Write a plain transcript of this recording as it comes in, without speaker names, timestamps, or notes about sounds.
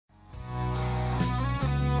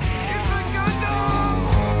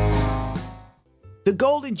The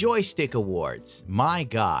Golden Joystick Awards. My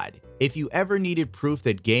God, if you ever needed proof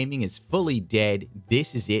that gaming is fully dead,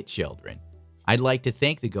 this is it, children. I'd like to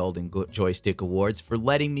thank the Golden Joystick Awards for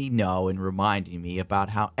letting me know and reminding me about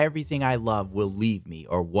how everything I love will leave me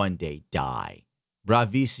or one day die.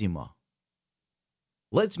 Bravissimo.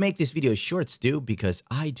 Let's make this video short, Stu, because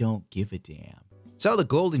I don't give a damn. So the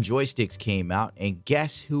Golden Joysticks came out, and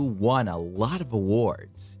guess who won a lot of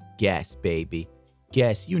awards? Guess, baby.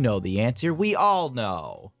 Guess, you know the answer. We all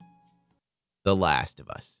know. The Last of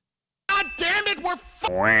Us. God damn it, we're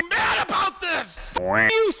mad about this!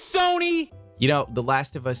 You, Sony! You know, The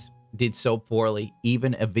Last of Us did so poorly,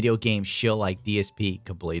 even a video game shill like DSP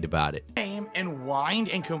complained about it. And whined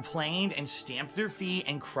and complained and stamped their feet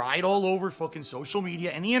and cried all over fucking social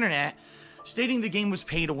media and the internet, stating the game was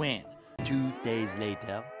pay to win. 2 days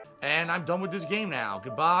later. And I'm done with this game now.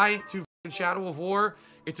 Goodbye to Shadow of War.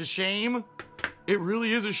 It's a shame. It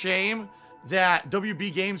really is a shame that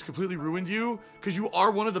WB Games completely ruined you, because you are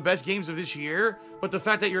one of the best games of this year, but the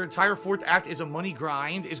fact that your entire fourth act is a money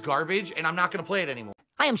grind is garbage, and I'm not going to play it anymore.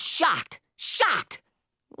 I am shocked. Shocked.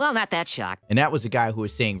 Well, not that shocked. And that was a guy who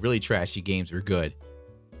was saying really trashy games were good.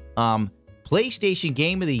 PlayStation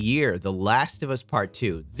Game of the Year, The Last of Us Part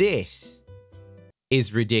 2. This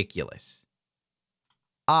is ridiculous.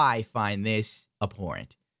 I find this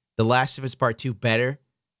abhorrent. The Last of Us Part 2 better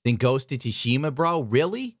than Ghost of Tsushima, bro?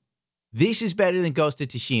 Really? This is better than Ghost of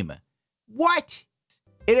Tsushima. What?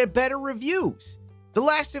 It had better reviews. The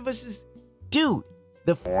Last of Us is... Dude,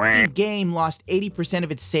 the f***ing game lost 80%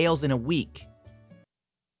 of its sales in a week.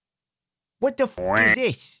 What the f*** is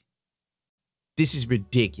this? This is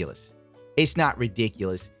ridiculous. It's not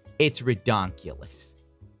ridiculous. It's redonkulous.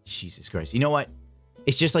 Jesus Christ. You know what?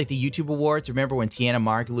 It's just like the YouTube Awards. Remember when Tiana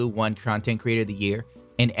Margaloo won Content Creator of the Year?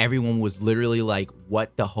 And everyone was literally like,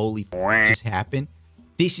 what the holy f*** just happened?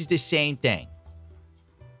 This is the same thing.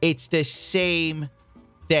 It's the same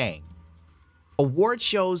thing. Award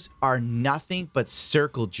shows are nothing but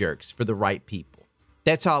circle jerks for the right people.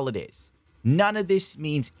 That's all it is. None of this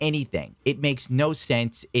means anything. It makes no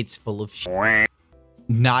sense. It's full of shit.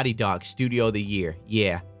 Naughty Dog Studio of the Year.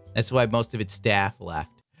 Yeah, that's why most of its staff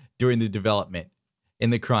left during the development.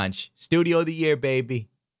 In the crunch. Studio of the Year, baby.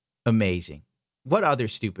 Amazing. What other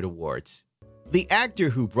stupid awards? The actor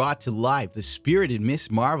who brought to life the spirited Miss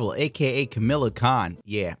Marvel, aka Kamala Khan.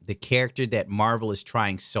 Yeah, the character that Marvel is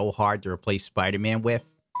trying so hard to replace Spider-Man with.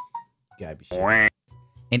 You gotta be sure.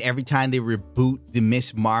 And every time they reboot the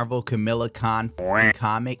Miss Marvel Kamala Khan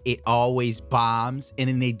comic, it always bombs. And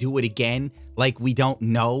then they do it again like we don't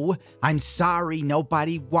know. I'm sorry,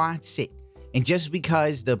 nobody wants it. And just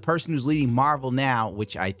because the person who's leading Marvel now,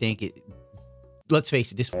 which I think it... Let's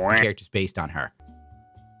face it, this character's based on her.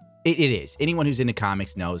 It is. Anyone who's into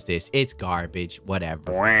comics knows this. It's garbage,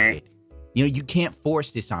 whatever. You know, you can't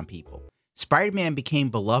force this on people. Spider-Man became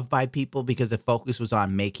beloved by people because the focus was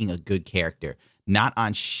on making a good character, not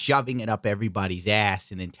on shoving it up everybody's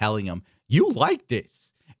ass and then telling them, you like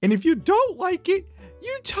this. And if you don't like it,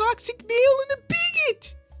 you toxic male and a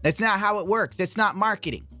bigot. That's not how it works. That's not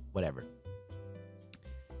marketing. Whatever.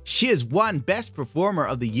 She has won Best Performer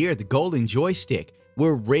of the Year, the Golden Joystick.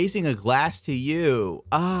 We're raising a glass to you.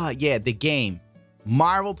 Ah, yeah, the game.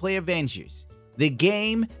 Marvel Play Avengers. The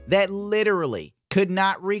game that literally could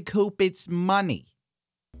not recoup its money.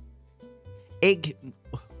 Get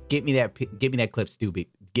me that clip, Stoopy.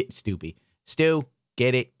 Get Stoopy. Stu,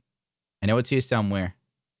 get it. I know it's here somewhere.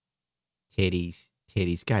 Titties.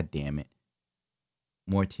 Titties. God damn it.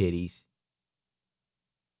 More titties.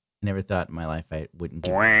 Never thought in my life I wouldn't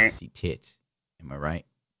get to see tits. Am I right?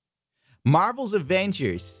 Marvel's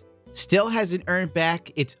Avengers still hasn't earned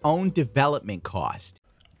back its own development cost.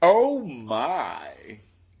 Oh my.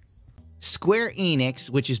 Square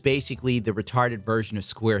Enix, which is basically the retarded version of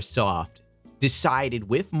Squaresoft, decided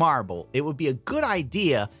with Marvel it would be a good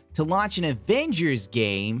idea to launch an Avengers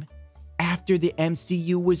game after the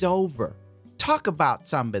MCU was over. Talk about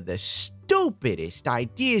some of the stupidest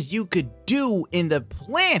ideas you could do in the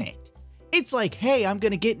planet. It's like, hey, I'm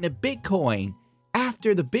gonna get into Bitcoin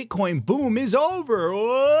after the Bitcoin boom is over.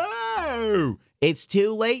 Whoa! It's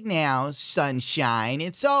too late now, sunshine.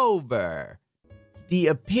 It's over. The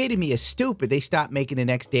epitome of stupid. They stopped making the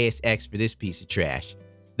next Deus Ex for this piece of trash.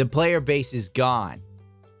 The player base is gone.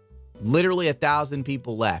 Literally 1,000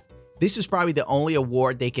 people left. This is probably the only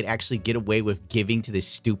award they could actually get away with giving to this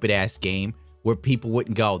stupid-ass game where people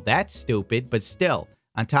wouldn't go, that's stupid, but still,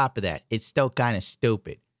 on top of that, it's still kind of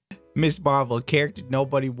stupid. Miss Marvel, a character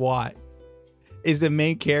nobody wants, is the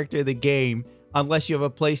main character of the game, unless you have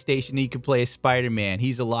a PlayStation and you can play as Spider-Man.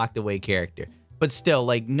 He's a locked-away character. But still,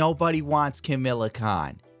 like, nobody wants Kamala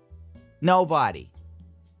Khan. Nobody.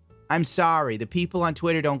 I'm sorry. The people on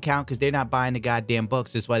Twitter don't count because they're not buying the goddamn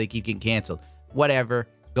books. That's why they keep getting canceled. Whatever.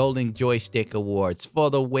 Golden Joystick Awards. For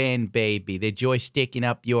the win, baby. They're joysticking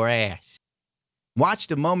up your ass. Watch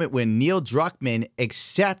the moment when Neil Druckmann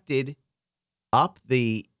accepted up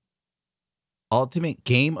the Ultimate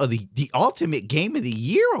Game of the Ultimate Game of the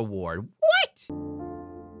Year award. What?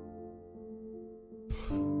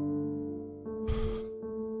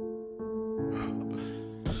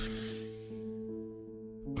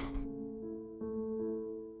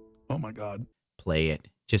 Oh my God. Play it.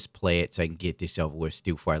 Just play it so I can get this over with,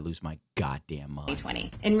 Stu, before I lose my goddamn mind.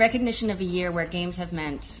 2020. In recognition of a year where games have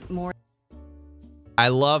meant more I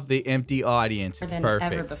love the empty audience. It's than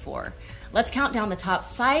perfect. ever before. Let's count down the top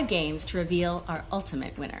 5 games to reveal our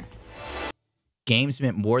ultimate winner. Games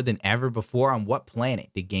meant more than ever before? On what planet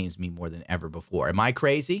did games mean more than ever before? Am I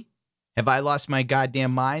crazy? Have I lost my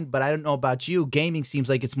goddamn mind? But I don't know about you. Gaming seems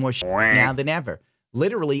like it's more now than ever.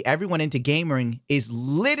 Literally, everyone into gaming is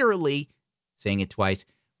literally, saying it twice,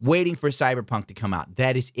 waiting for Cyberpunk to come out.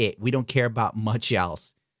 That is it. We don't care about much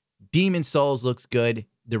else. Demon Souls looks good,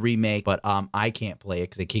 the remake, but I can't play it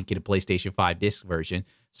because I can't get a PlayStation 5 disc version.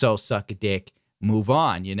 So suck a dick, move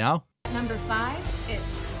on, you know? Number 5,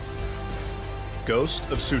 it's Ghost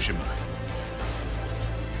of Tsushima.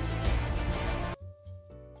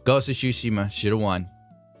 Ghost of Tsushima should have won.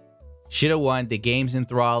 Should have won. The game's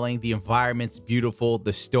enthralling. The environment's beautiful.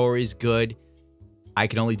 The story's good. I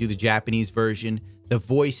can only do the Japanese version. The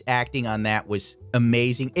voice acting on that was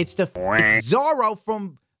amazing. It's Zoro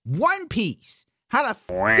from One Piece. How the f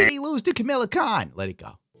did he lose to Camilla Khan? Let it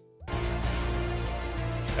go.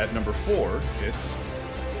 At number 4, it's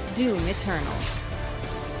Doom Eternal.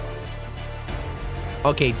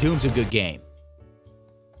 Okay, Doom's a good game.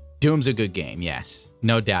 Doom's a good game, yes.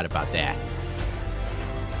 No doubt about that.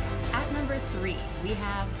 At number 3, we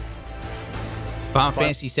have Final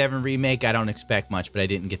Fantasy VII Remake, I don't expect much, but I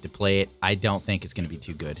didn't get to play it. I don't think it's going to be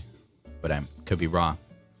too good, but I could be wrong.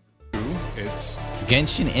 2, it's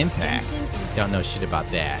Genshin Impact. Genshin Impact. Don't know shit about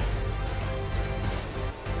that.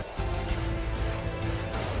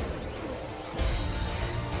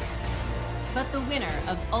 But the winner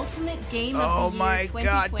of Ultimate Game of Oh the Year my 2020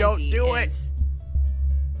 God, don't do it. is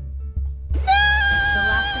The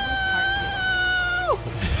Last of Us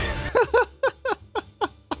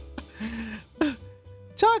Part 2.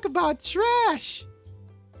 Talk about trash.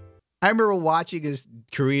 I remember watching this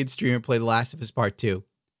Korean streamer play The Last of Us Part 2.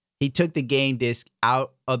 He took the game disc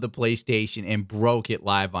out of the PlayStation and broke it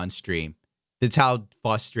live on stream. That's how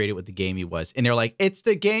frustrated with the game he was. And they're like, it's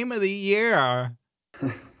the game of the year.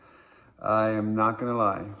 I am not gonna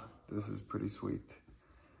lie, this is pretty sweet.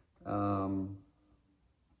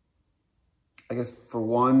 I guess for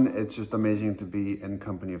one, it's just amazing to be in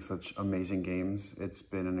company of such amazing games. It's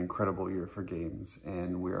been an incredible year for games,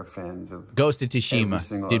 and we are fans of Ghost of every Tsushima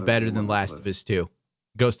single did other better game than on this Last list. of Us 2.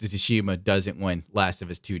 Ghost of Tsushima doesn't win. Last of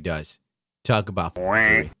Us 2 does. Talk about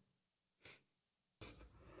f***ery.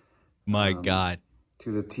 My God.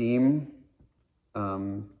 To the team,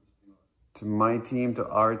 to my team, to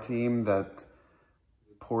our team that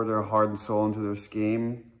pour their heart and soul into this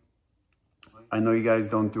game. I know you guys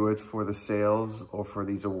don't do it for the sales or for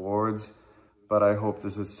these awards, but I hope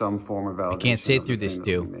this is some form of validation. I can't sit of through the this, thing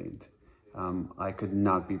that Stu. we made. I could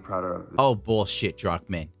not be prouder of this. Oh, bullshit,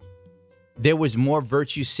 Druckmann. There was more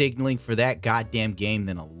virtue signaling for that goddamn game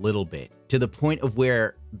than a little bit. To the point of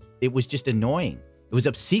where it was just annoying. It was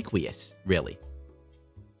obsequious, really.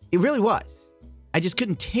 It really was. I just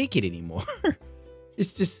couldn't take it anymore.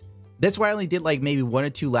 It's just... That's why I only did like maybe 1 or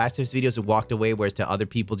 2 Last of Us videos and walked away, whereas to other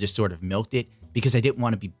people just sort of milked it because I didn't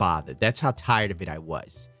want to be bothered. That's how tired of it I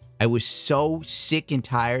was. I was so sick and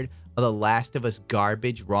tired of the Last of Us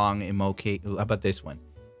garbage, wrong, and okay. How about this one?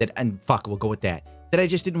 And fuck, we'll go with that. That I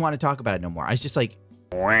just didn't want to talk about it no more. I was just like,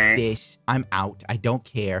 this, I'm out. I don't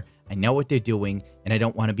care. I know what they're doing, and I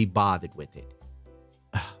don't want to be bothered with it.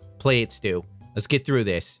 Play it, Stu. Let's get through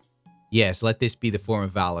this. Yes, let this be the form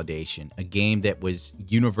of validation. A game that was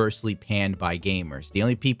universally panned by gamers. The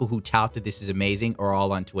only people who tout that this is amazing are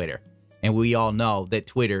all on Twitter. And we all know that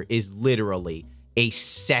Twitter is literally a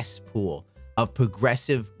cesspool of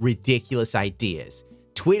progressive, ridiculous ideas.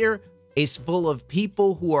 Twitter is full of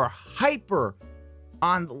people who are hyper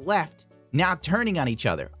on the left, now turning on each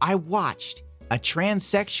other. I watched a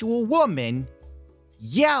transsexual woman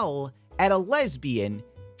yell at a lesbian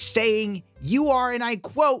saying, "You are," and I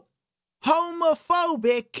quote,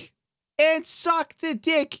 "homophobic, and suck the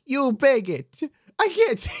dick, you bigot." I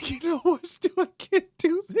can't take it no more, Stu. I can't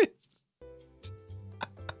do this.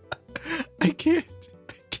 I can't.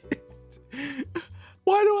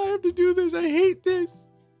 Why do I have to do this? I hate this.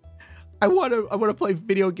 I want to play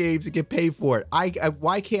video games and get paid for it.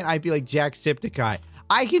 Why can't I be like Jacksepticeye?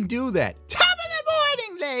 I can do that. Top of the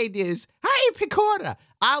morning, ladies. Hi, Picora.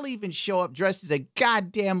 I'll even show up dressed as a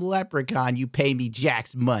goddamn leprechaun. You pay me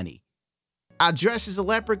Jack's money. I'll dress as a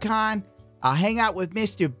leprechaun. I'll hang out with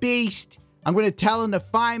Mr. Beast. I'm going to tell him to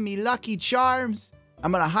find me Lucky Charms.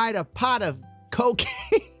 I'm going to hide a pot of cocaine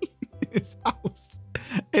in his house.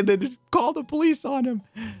 And then call the police on him.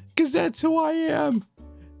 Because that's who I am.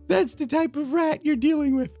 That's the type of rat you're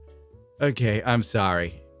dealing with. Okay, I'm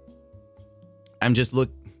sorry. I'm just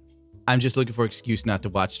looking for an excuse not to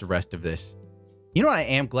watch the rest of this. You know what I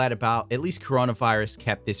am glad about? At least coronavirus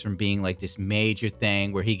kept this from being like this major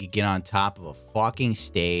thing where he could get on top of a fucking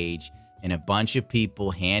stage and a bunch of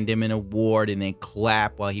people hand him an award and then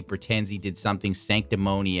clap while he pretends he did something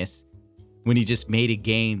sanctimonious when he just made a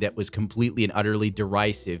game that was completely and utterly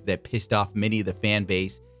derisive that pissed off many of the fan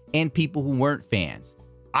base and people who weren't fans.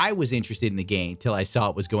 I was interested in the game till I saw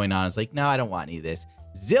what was going on. I was like, no, I don't want any of this.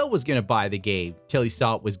 Zill was going to buy the game till he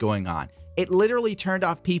saw what was going on. It literally turned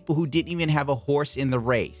off people who didn't even have a horse in the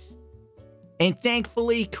race. And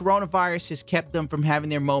thankfully, coronavirus has kept them from having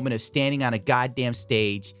their moment of standing on a goddamn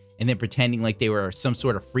stage and then pretending like they were some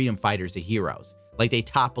sort of freedom fighters or heroes. Like they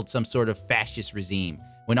toppled some sort of fascist regime,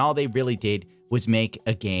 when all they really did was make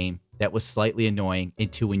a game that was slightly annoying and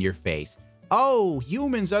too in your face. Oh,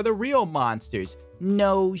 humans are the real monsters.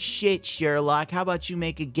 No shit, Sherlock. How about you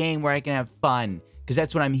make a game where I can have fun? Because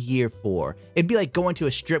that's what I'm here for. It'd be like going to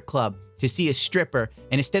a strip club to see a stripper,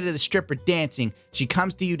 and instead of the stripper dancing, she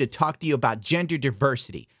comes to you to talk to you about gender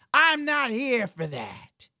diversity. I'm not here for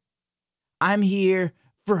that. I'm here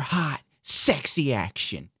for hot, sexy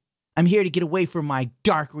action. I'm here to get away from my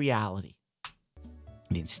dark reality.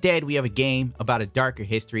 And instead, we have a game about a darker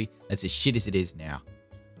history that's as shit as it is now.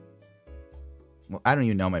 Well, I don't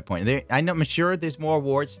even know my point. I'm sure there's more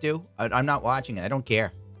awards, Stu. I'm not watching it. I don't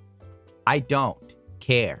care. I don't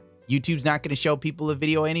care. YouTube's not going to show people a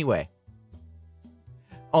video anyway.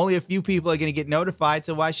 Only a few people are going to get notified,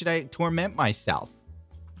 so why should I torment myself?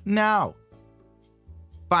 No.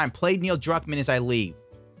 Fine, play Neil Druckmann as I leave.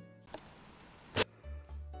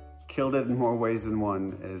 Killed it in more ways than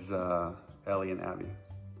one is Ellie and Abby.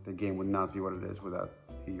 The game would not be what it is without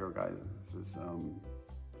your guys'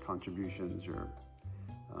 contributions, your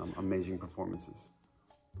amazing performances.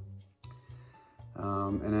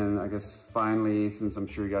 And then I guess finally, since I'm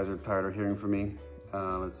sure you guys are tired of hearing from me,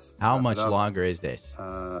 let's... How much longer is this?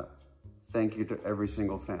 Thank you to every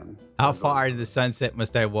single fan. How far into the sunset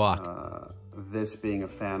must I walk? This being a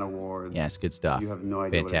fan award. Yes, good stuff. You have no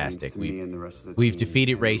idea Fantastic. What it means to me and the rest of the we've team,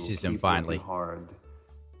 defeated and racism we'll keep finally. working hard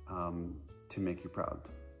to make you proud.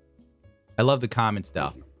 I love the comments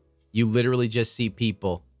though. You literally just see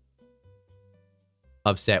people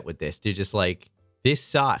upset with this. They're just like, this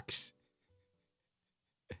sucks.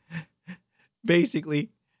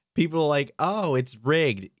 Basically, people are like, oh, it's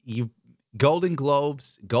rigged. You Golden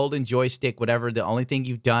Globes, Golden Joystick, whatever. The only thing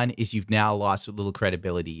you've done is you've now lost what little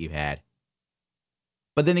credibility you had.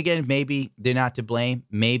 But then again, maybe they're not to blame.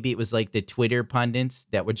 Maybe it was like the Twitter pundits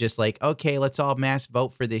that were just like, okay, let's all mass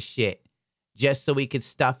vote for this shit just so we could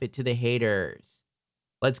stuff it to the haters.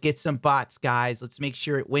 Let's get some bots, guys. Let's make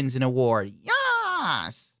sure it wins an award.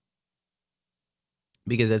 Yes!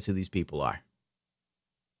 Because that's who these people are.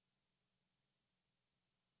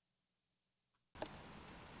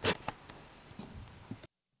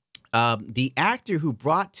 The actor who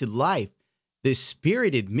brought to life the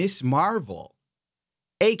spirited Miss Marvel,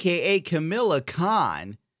 a.k.a. Camilla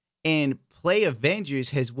Khan, and Play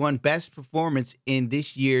Avengers has won Best Performance in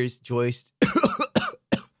this year's Joyce.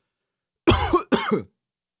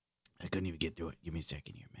 I couldn't even get through it. Give me a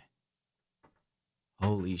second here, man.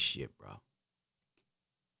 Holy shit, bro.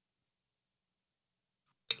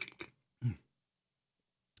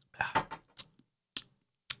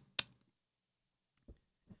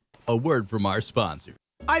 A word from our sponsor.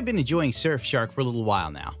 I've been enjoying Surfshark for a little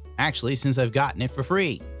while now. Actually, since I've gotten it for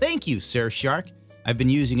free. Thank you, Surfshark. I've been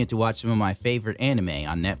using it to watch some of my favorite anime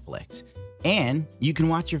on Netflix. And you can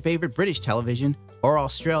watch your favorite British television or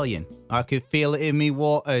Australian. I could feel it in me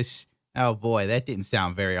waters. Oh boy, that didn't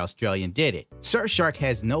sound very Australian, did it? Surfshark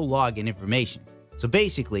has no login information. So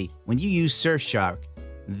basically, when you use Surfshark,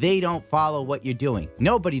 they don't follow what you're doing.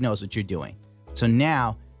 Nobody knows what you're doing. So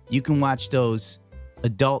now you can watch those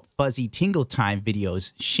adult fuzzy tingle time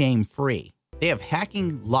videos shame-free. They have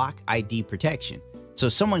hacking lock ID protection. So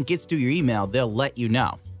if someone gets through your email, they'll let you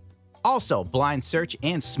know. Also, blind search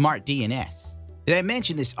and smart DNS. Did I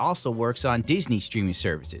mention this also works on Disney streaming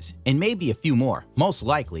services? And maybe a few more. Most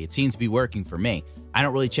likely, it seems to be working for me. I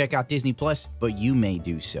don't really check out Disney Plus, but you may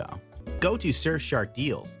do so. Go to Surfshark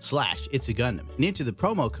Deals /It's a Gundam and enter the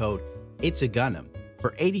promo code It's a Gundam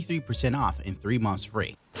for 83% off and 3 months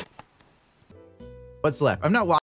free. What's left? I'm not watching.